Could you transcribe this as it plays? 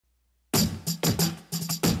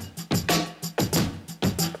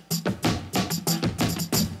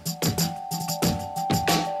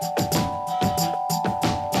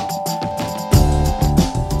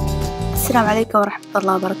السلام عليكم ورحمة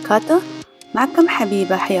الله وبركاته. معكم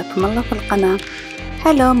حبيبة، حياكم الله في القناة.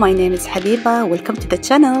 Hello, my name is Habiba. Welcome to the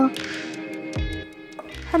channel.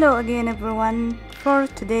 Hello again everyone. For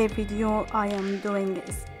today's video I am doing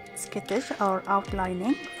sketch or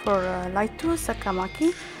outlining for Laito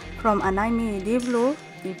Sakamaki from anime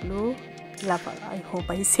Diabolik Lover. I hope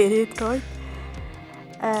I said it right.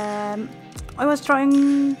 I was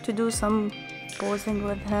trying to do some posing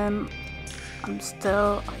with him.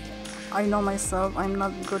 I know myself, I'm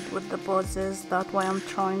not good with the poses. That's why I'm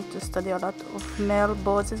trying to study a lot of male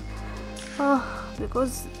poses,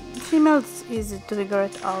 because females easy to figure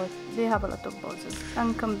it out. They have a lot of poses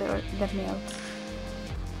and compare the male.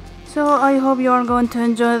 So I hope you are going to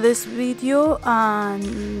enjoy this video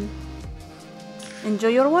and enjoy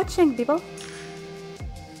your watching, people.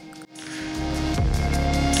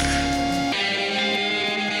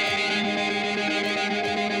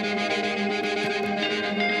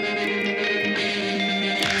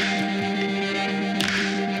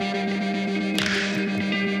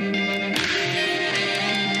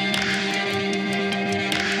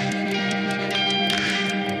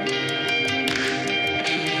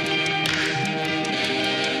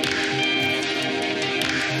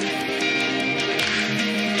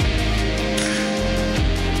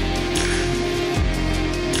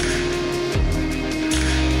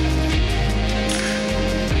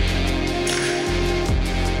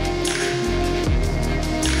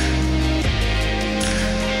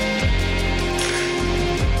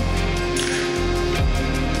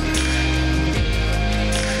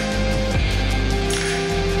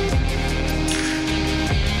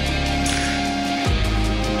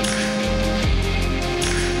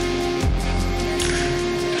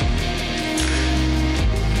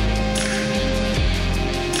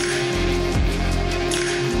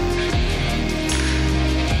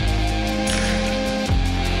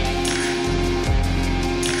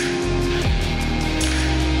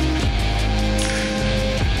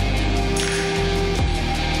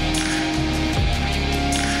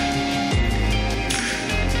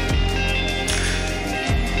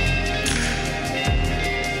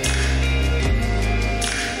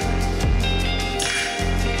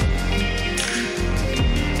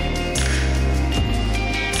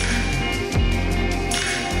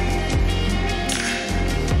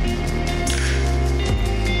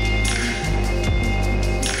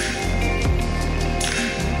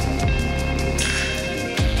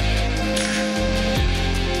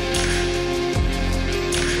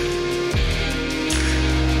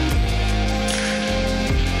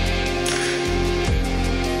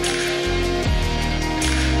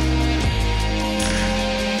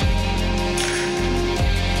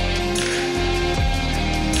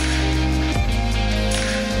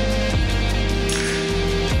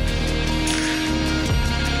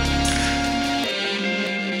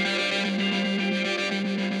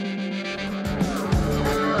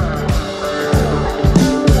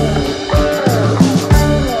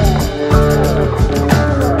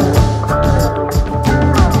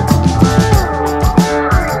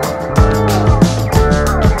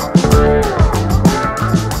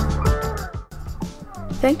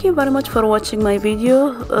 Thank you very much for watching my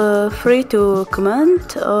video. Free to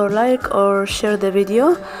comment or like or share the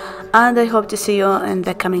video, and I hope to see you in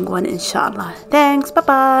the coming one, inshallah. Thanks, bye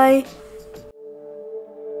bye.